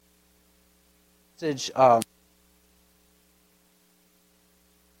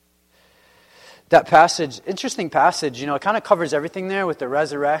that passage, interesting passage, it kind of covers everything there with the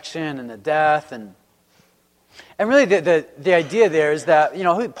resurrection and the death. And really the idea there is that,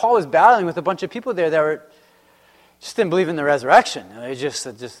 Paul was battling with a bunch of people there that just didn't believe in the resurrection. It just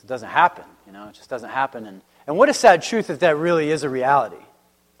doesn't happen. It just doesn't happen. And what a sad truth if that really is a reality.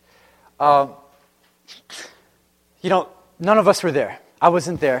 None of us were there. I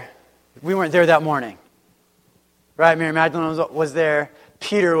wasn't there. We weren't there that morning. Right? Mary Magdalene was there.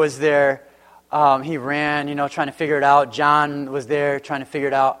 Peter was there. He ran, trying to figure it out. John was there trying to figure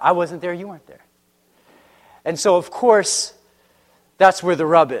it out. I wasn't there. You weren't there. And so, of course, that's where the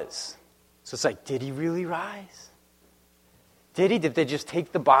rub is. So it's like, did he really rise? Did he? Did they just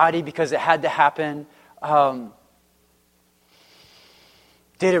take the body because it had to happen?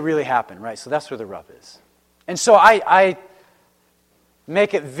 Did it really happen? Right? So that's where the rub is. And so I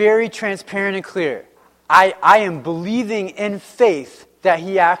make it very transparent and clear. I am believing in faith that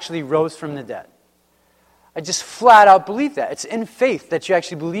he actually rose from the dead. I just flat out believe that. It's in faith that you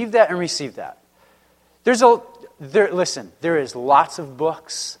actually believe that and receive that. Listen, there is lots of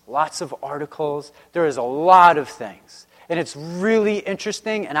books, lots of articles. There is a lot of things. And it's really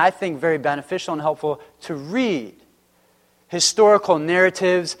interesting and I think very beneficial and helpful to read historical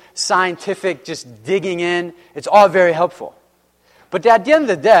narratives, scientific, just digging in. It's all very helpful. But at the end of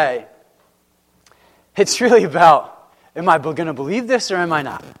the day, it's really about, am I going to believe this or am I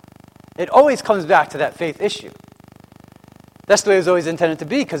not? It always comes back to that faith issue. That's the way it was always intended to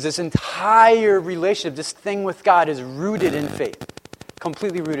be, because this entire relationship, this thing with God is rooted in faith.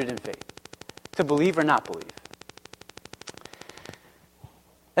 Completely rooted in faith. To believe or not believe.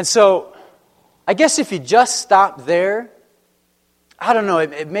 And so, I guess if you just stop there, I don't know,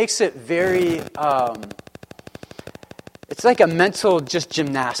 it makes it very, it's like a mental just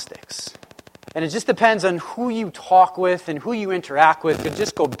gymnastics. And it just depends on who you talk with and who you interact with. To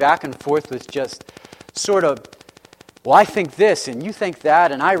just go back and forth with just sort of, well, I think this, and you think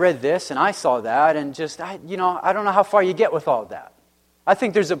that, and I read this, and I saw that, and just, I don't know how far you get with all of that. I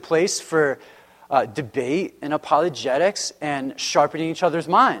think there's a place for debate and apologetics and sharpening each other's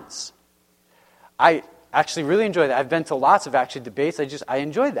minds. I actually really enjoy that. I've been to lots of actually debates. I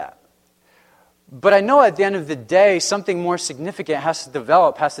enjoy that. But I know at the end of the day, something more significant has to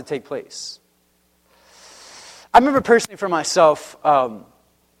develop, has to take place. I remember personally for myself,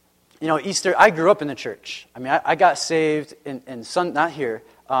 Easter, I grew up in the church. I mean, I got saved in not here,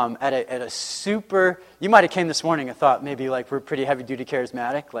 at a super, you might have came this morning and thought maybe like we're pretty heavy-duty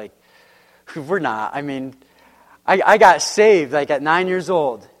charismatic. Like, we're not. I mean, I got saved like at 9 years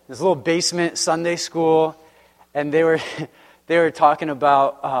old. This little basement Sunday school, and they were talking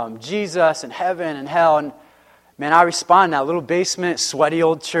about Jesus and heaven and hell, and man, I responded in that little basement, sweaty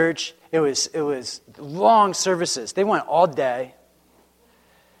old church. It was long services. They went all day.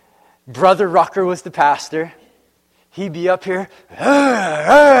 Brother Rucker was the pastor. He'd be up here.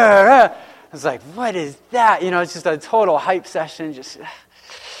 I was like, what is that? It's just a total hype session, just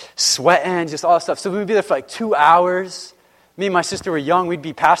sweating, just all that stuff. So we'd be there for like 2 hours. Me and my sister were young. We'd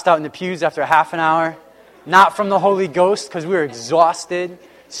be passed out in the pews after half an hour. Not from the Holy Ghost, because we were exhausted,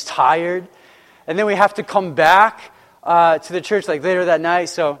 just tired. And then we have to come back to the church like later that night.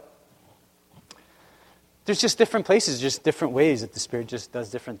 So there's just different places, just different ways that the Spirit just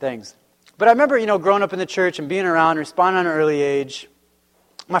does different things. But I remember, growing up in the church and being around, responding at an early age.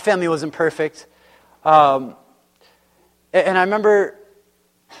 My family wasn't perfect. And I remember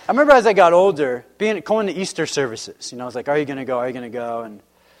as I got older, going to Easter services. I was like, are you going to go? Are you going to go? And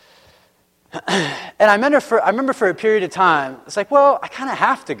I remember for a period of time, it's like, well, I kind of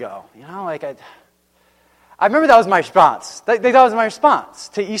have to go. I remember that was my response. That was my response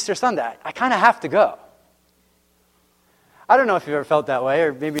to Easter Sunday. I kind of have to go. I don't know if you've ever felt that way,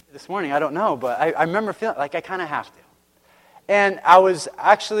 or maybe this morning, I don't know, but I remember feeling like I kind of have to. And I was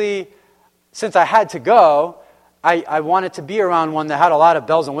actually, since I had to go, I wanted to be around one that had a lot of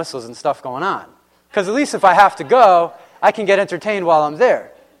bells and whistles and stuff going on. Because at least if I have to go, I can get entertained while I'm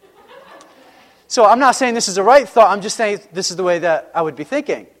there. So I'm not saying this is the right thought, I'm just saying this is the way that I would be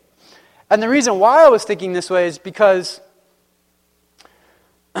thinking. And the reason why I was thinking this way is because,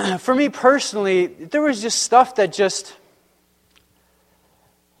 for me personally, there was just stuff that just,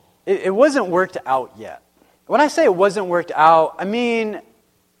 it wasn't worked out yet. When I say it wasn't worked out, I mean,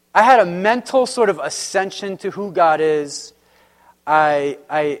 I had a mental sort of ascension to who God is. I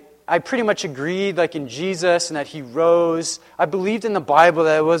pretty much agreed, like in Jesus, and that He rose. I believed in the Bible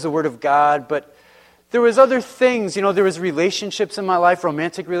that it was the Word of God, but there was other things. There was relationships in my life,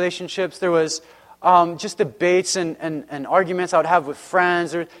 romantic relationships. There was just debates and arguments I would have with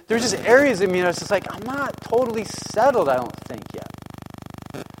friends. There's just areas of me that I was just like, I'm not totally settled, I don't think, yet.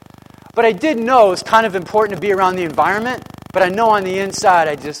 But I did know it was kind of important to be around the environment, but I know on the inside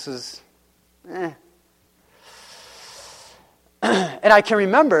I just was, And I can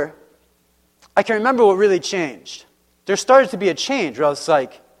remember what really changed. There started to be a change where I was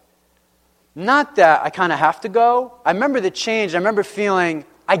like, not that I kind of have to go. I remember the change. I remember feeling,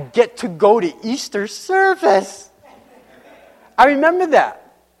 I get to go to Easter service. I remember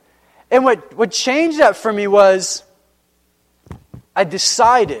that. And what changed that for me was, I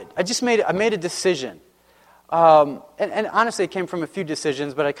made a decision. And honestly, it came from a few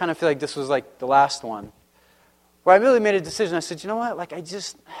decisions, but I kind of feel like this was like the last one. Where I really made a decision. I said, you know what? Like,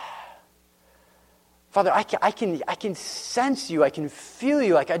 Father, I can sense you. I can feel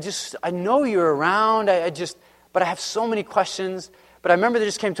you. Like, I know you're around. But I have so many questions. But I remember there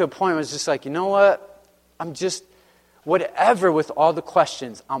just came to a point where I was just like, you know what? Whatever with all the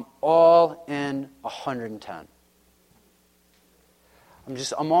questions, I'm all in 110.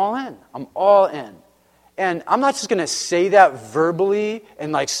 I'm all in. I'm all in. And I'm not just going to say that verbally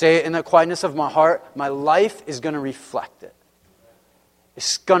and like say it in the quietness of my heart. My life is going to reflect it.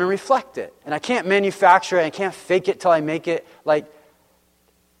 It's going to reflect it. And I can't manufacture it. I can't fake it till I make it. Like,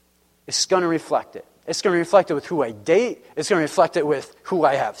 it's going to reflect it. It's going to reflect it with who I date. It's going to reflect it with who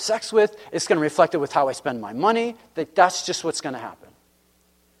I have sex with. It's going to reflect it with how I spend my money. That's just what's going to happen.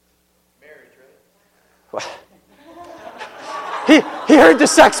 Marriage, right? He heard the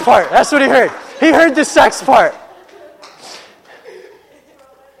sex part. That's what he heard. He heard the sex part.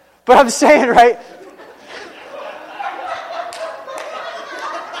 But I'm saying, right?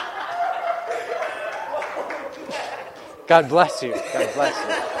 God bless you. God bless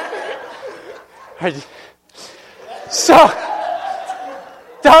you. So,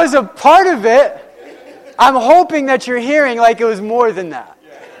 that was a part of it. I'm hoping that you're hearing like it was more than that.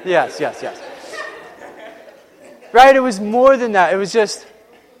 Yes. Right? It was more than that. It was just...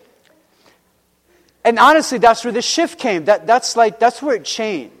 And honestly, that's where the shift came. That's where it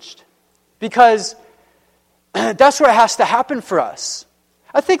changed. Because that's where it has to happen for us.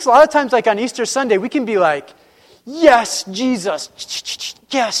 I think a lot of times, like on Easter Sunday, we can be like, yes, Jesus.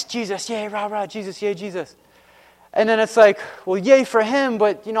 Yes, Jesus. Yay, rah, rah, Jesus. Yay, Jesus. And then it's like, well, yay for him,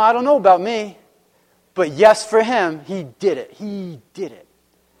 but, I don't know about me. But yes for him, he did it. He did it.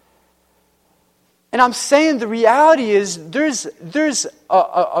 And I'm saying the reality is there's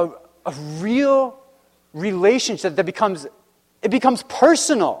a real relationship that becomes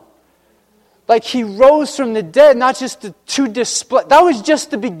personal. Like he rose from the dead, not just to display. That was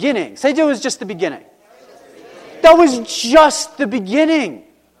just the beginning. Say it was just the beginning. That was just the beginning.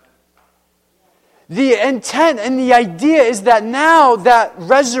 The intent and the idea is that now that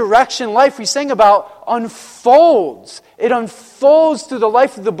resurrection life we sang about unfolds. It unfolds through the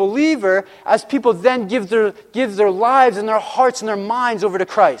life of the believer as people then give their lives and their hearts and their minds over to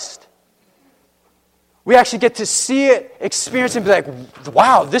Christ. We actually get to see it, experience it, and be like,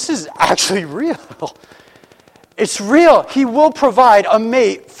 wow, this is actually real. It's real. He will provide a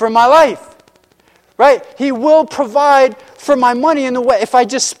mate for my life. Right? He will provide for my money in the way, if I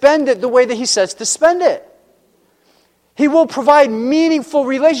just spend it the way that he says to spend it. He will provide meaningful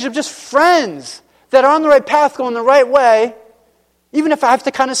relationships, just friends that are on the right path, going the right way, even if I have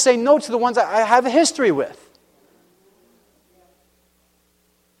to kind of say no to the ones I have a history with.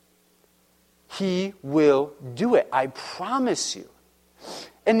 He will do it. I promise you.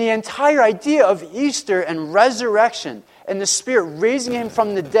 And the entire idea of Easter and resurrection and the Spirit raising him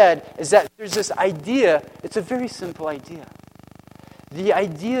from the dead is that there's this idea, it's a very simple idea. The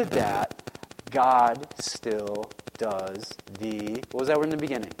idea that God still does what was that word in the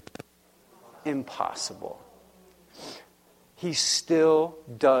beginning? Impossible. He still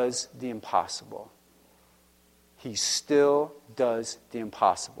does the impossible. He still does the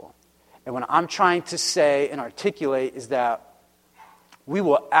impossible. And what I'm trying to say and articulate is that we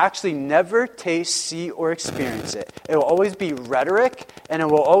will actually never taste, see, or experience it. It will always be rhetoric, and it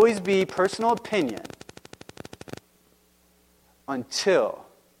will always be personal opinion until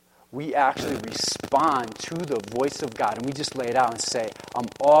we actually respond to the voice of God. And we just lay it out and say, I'm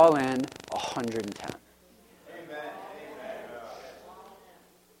all in 110. Amen.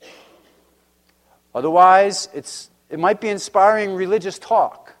 Otherwise, it might be inspiring religious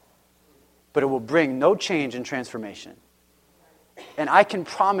talk, but it will bring no change and transformation. And I can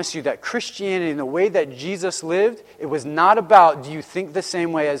promise you that Christianity, in the way that Jesus lived, it was not about, do you think the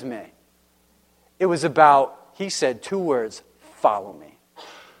same way as me? It was about, he said 2 words, follow me.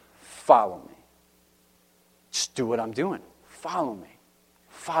 Follow me. Just do what I'm doing. Follow me.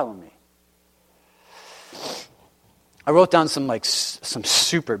 Follow me. I wrote down some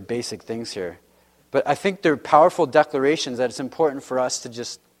super basic things here. But I think they're powerful declarations that it's important for us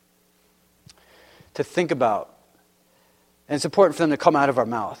to think about. And it's important for them to come out of our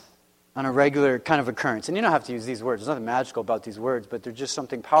mouth on a regular kind of occurrence. And you don't have to use these words. There's nothing magical about these words, but there's just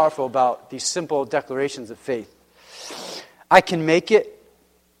something powerful about these simple declarations of faith. I can make it.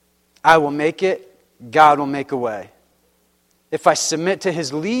 I will make it. God will make a way. If I submit to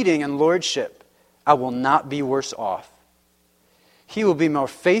His leading and lordship, I will not be worse off. He will be more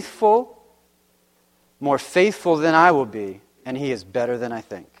faithful than I will be, and He is better than I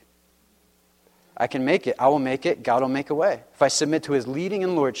think. I can make it. I will make it. God will make a way. If I submit to His leading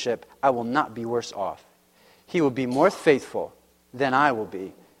and lordship, I will not be worse off. He will be more faithful than I will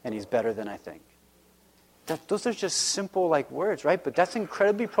be, and He's better than I think. Those are just simple words, right? But that's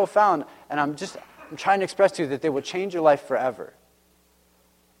incredibly profound, and I'm trying to express to you that they will change your life forever.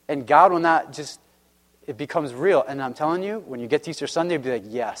 And God will not it becomes real. And I'm telling you, when you get to Easter Sunday, you'll be like,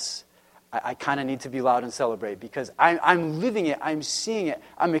 yes, I kind of need to be loud and celebrate because I'm living it, I'm seeing it,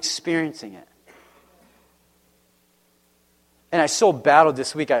 I'm experiencing it. And I so battled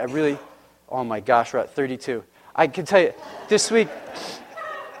this week. Oh my gosh, we're at 32. I can tell you, this week,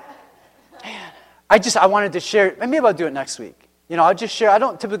 man, I wanted to share, maybe I'll do it next week. I'll just share, I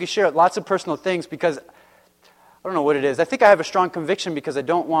don't typically share lots of personal things because, I don't know what it is. I think I have a strong conviction because I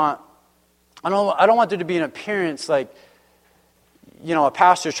don't want there to be an appearance a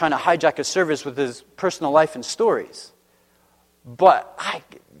pastor's trying to hijack a service with his personal life and stories. But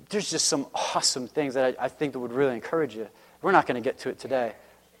there's just some awesome things that I think that would really encourage you. We're not going to get to it today,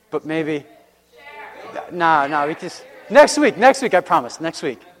 but maybe. No, we just next week, I promise. Next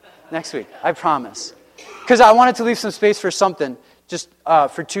week, I promise. Because I wanted to leave some space for something, just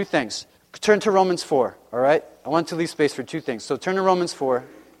for two things. Turn to Romans 4, all right? I want to leave space for two things. So turn to Romans 4.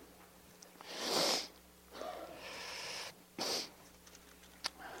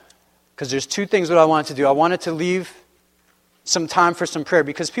 Because there's two things that I wanted to do. I wanted to leave some time for some prayer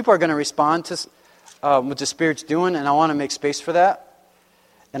because people are going to respond to what the Spirit's doing, and I want to make space for that.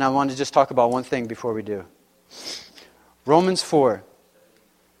 And I want to just talk about one thing before we do. Romans 4.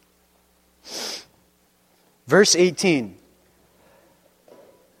 Verse 18.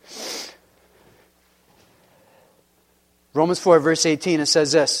 Romans 4, verse 18, it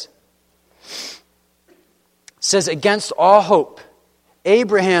says this. It says, against all hope,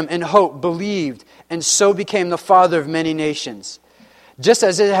 Abraham in hope believed, and so became the father of many nations. Just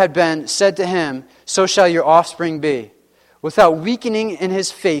as it had been said to him, so shall your offspring be. Without weakening in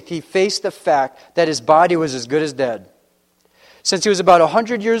his faith, he faced the fact that his body was as good as dead, since he was about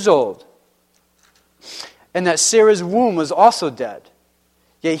 100 years old, and that Sarah's womb was also dead.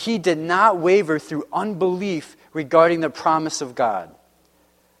 Yet he did not waver through unbelief regarding the promise of God,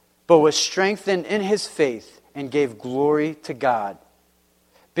 but was strengthened in his faith and gave glory to God,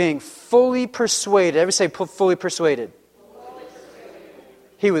 being fully persuaded. Everybody say fully persuaded.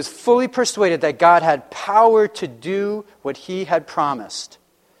 He was fully persuaded that God had power to do what He had promised.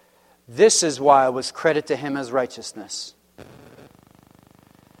 This is why it was credited to him as righteousness.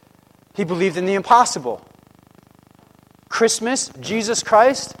 He believed in the impossible. Christmas, Jesus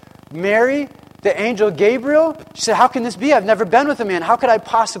Christ, Mary, the angel Gabriel. She said, how can this be? I've never been with a man. How could I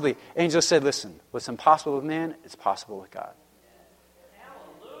possibly? Angel said, listen, what's impossible with man is possible with God.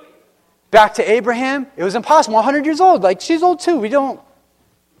 Back to Abraham, it was impossible. 100 years old. She's old too. That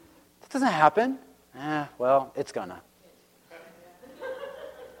doesn't happen. Well, it's gonna.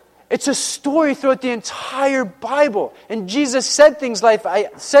 It's a story throughout the entire Bible. And Jesus said things like,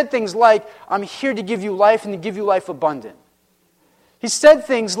 I'm here to give you life and to give you life abundant. He said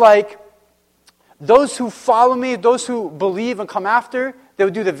things like, those who follow me, those who believe and come after, they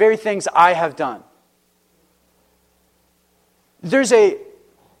will do the very things I have done. There's a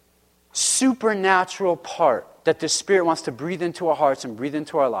supernatural part that the Spirit wants to breathe into our hearts and breathe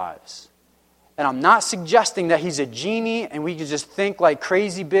into our lives. And I'm not suggesting that He's a genie and we can just think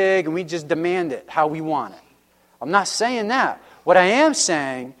crazy big and we just demand it how we want it. I'm not saying that. What I am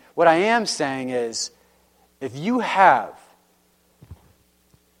saying is, if you have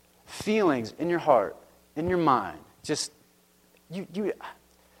feelings in your heart, in your mind, there's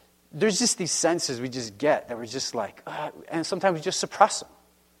just these senses we just get that we're just and sometimes we just suppress them.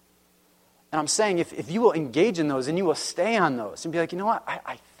 And I'm saying if you will engage in those and you will stay on those and be like, you know what,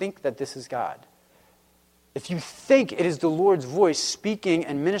 I think that this is God. If you think it is the Lord's voice speaking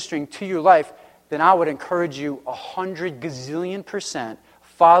and ministering to your life, then I would encourage you 100 gazillion%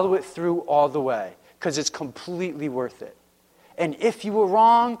 follow it through all the way, because it's completely worth it. And if you were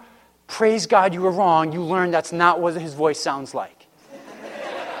wrong, praise God you were wrong. You learned that's not what His voice sounds like.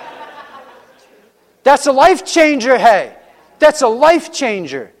 That's a life changer, hey. That's a life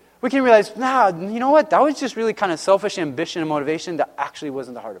changer. We can realize, nah, you know what? That was just really kind of selfish ambition and motivation that actually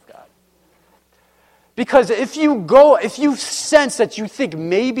wasn't the heart of God. Because if you sense that you think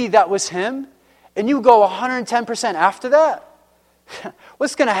maybe that was him, and you go 110% after that,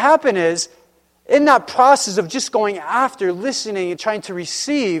 what's going to happen is, in that process of just going after, listening, and trying to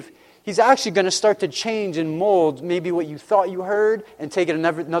receive, he's actually going to start to change and mold maybe what you thought you heard and take it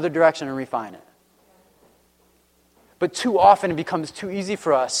another direction and refine it. But too often it becomes too easy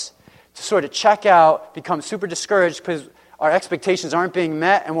for us to sort of check out, become super discouraged because our expectations aren't being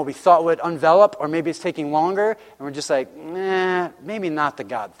met and what we thought would envelop, or maybe it's taking longer, and we're just like, maybe not the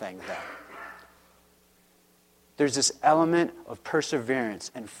God thing then. There's this element of perseverance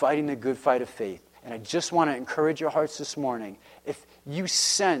and fighting the good fight of faith. And I just want to encourage your hearts this morning. If you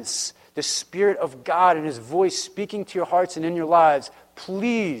sense the Spirit of God and His voice speaking to your hearts and in your lives,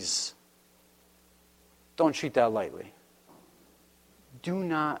 please don't treat that lightly. Do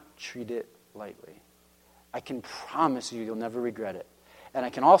not treat it lightly. I can promise you, you'll never regret it. And I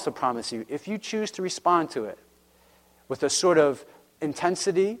can also promise you, if you choose to respond to it with a sort of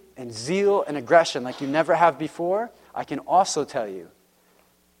intensity and zeal and aggression like you never have before, I can also tell you,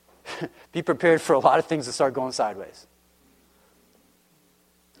 be prepared for a lot of things to start going sideways.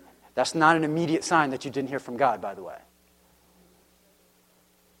 That's not an immediate sign that you didn't hear from God, by the way.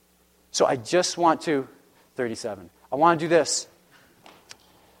 So I just want to, 37, I want to do this.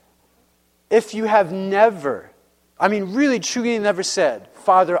 If you have never, really truly never said,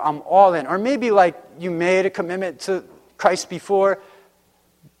 Father, I'm all in, or maybe like you made a commitment to Christ before,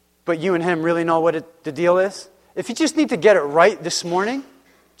 but you and Him really know what the deal is. If you just need to get it right this morning,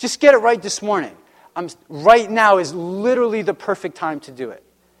 just get it right this morning. Right now is literally the perfect time to do it.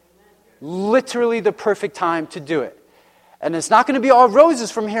 Literally the perfect time to do it. And it's not going to be all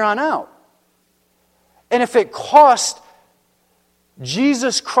roses from here on out. And if it cost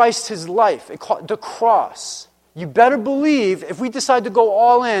Jesus Christ His life, the cross, you better believe if we decide to go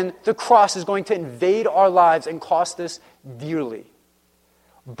all in, the cross is going to invade our lives and cost us dearly.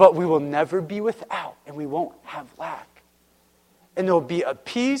 But we will never be without, and we won't have lack. And there will be a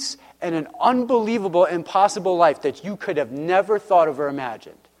peace and an unbelievable, impossible life that you could have never thought of or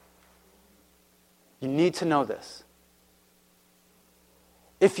imagined. You need to know this.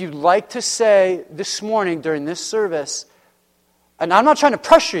 If you'd like to say this morning during this service, and I'm not trying to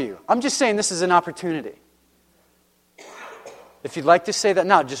pressure you, I'm just saying this is an opportunity. If you'd like to say that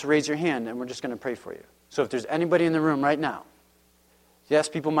now, just raise your hand and we're just going to pray for you. So if there's anybody in the room right now, yes,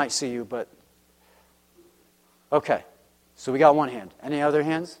 people might see you, but okay. So we got one hand. Any other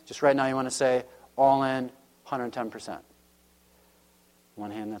hands? Just right now you want to say, all in, 110%.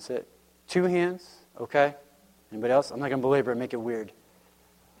 One hand, that's it. Two hands, okay. Anybody else? I'm not going to belabor it, make it weird.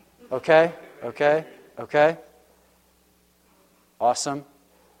 Okay. Awesome.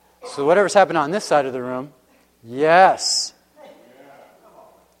 So whatever's happening on this side of the room, yes.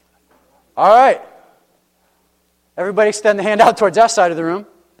 All right. Everybody extend the hand out towards that side of the room.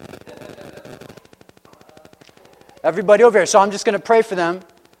 Everybody over here. So I'm just going to pray for them.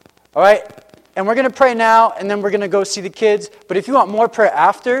 All right? And we're going to pray now, and then we're going to go see the kids. But if you want more prayer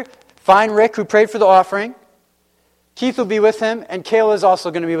after, find Rick, who prayed for the offering. Keith will be with him, and Kayla is also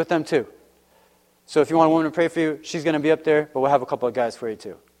going to be with them too. So if you want a woman to pray for you, she's going to be up there, but we'll have a couple of guys for you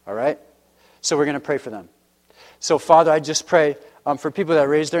too. All right? So we're going to pray for them. So Father, I just pray for people that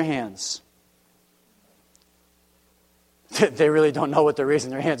raise their hands. They really don't know what they're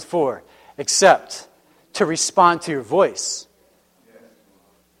raising their hands for, except to respond to your voice.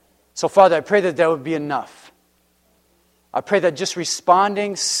 So Father, I pray that would be enough. I pray that just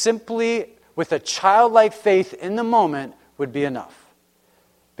responding simply with a childlike faith in the moment would be enough.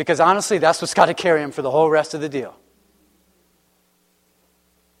 Because honestly, that's what's got to carry them for the whole rest of the deal.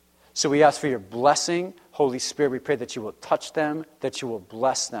 So we ask for your blessing, Holy Spirit. We pray that you will touch them, that you will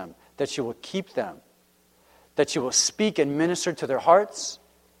bless them, that you will keep them, that you will speak and minister to their hearts.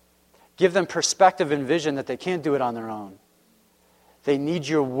 Give them perspective and vision that they can't do it on their own. They need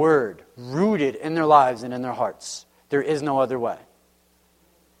your word rooted in their lives and in their hearts. There is no other way.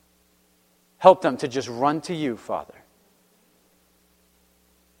 Help them to just run to you, Father,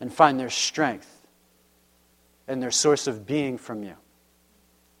 and find their strength and their source of being from you.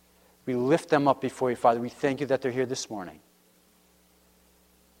 We lift them up before you, Father. We thank you that they're here this morning.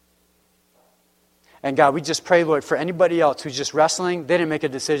 And God, we just pray, Lord, for anybody else who's just wrestling. They didn't make a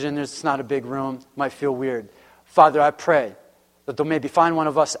decision. It's not a big room. Might feel weird. Father, I pray that they'll maybe find one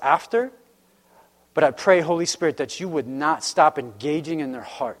of us after. But I pray, Holy Spirit, that you would not stop engaging in their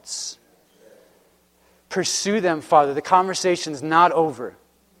hearts. Pursue them, Father. The conversation's not over.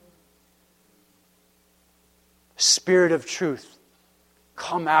 Spirit of truth,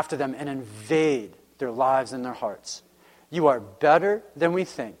 come after them and invade their lives and their hearts. You are better than we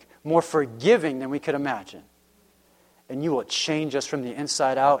think, more forgiving than we could imagine. And you will change us from the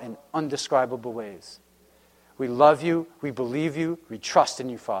inside out in undescribable ways. We love you, we believe you, we trust in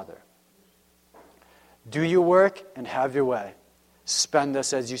you, Father. Do your work and have your way. Spend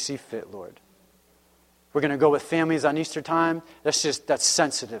us as you see fit, Lord. We're going to go with families on Easter time. That's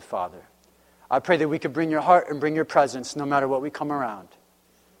sensitive, Father. I pray that we could bring your heart and bring your presence no matter what we come around.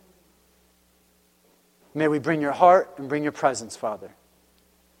 May we bring your heart and bring your presence, Father.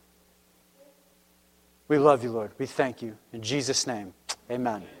 We love you, Lord. We thank you. In Jesus' name,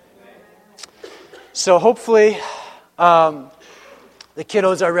 amen. So hopefully the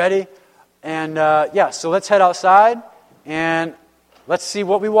kiddos are ready. And so let's head outside and let's see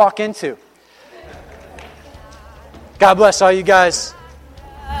what we walk into. God bless all you guys.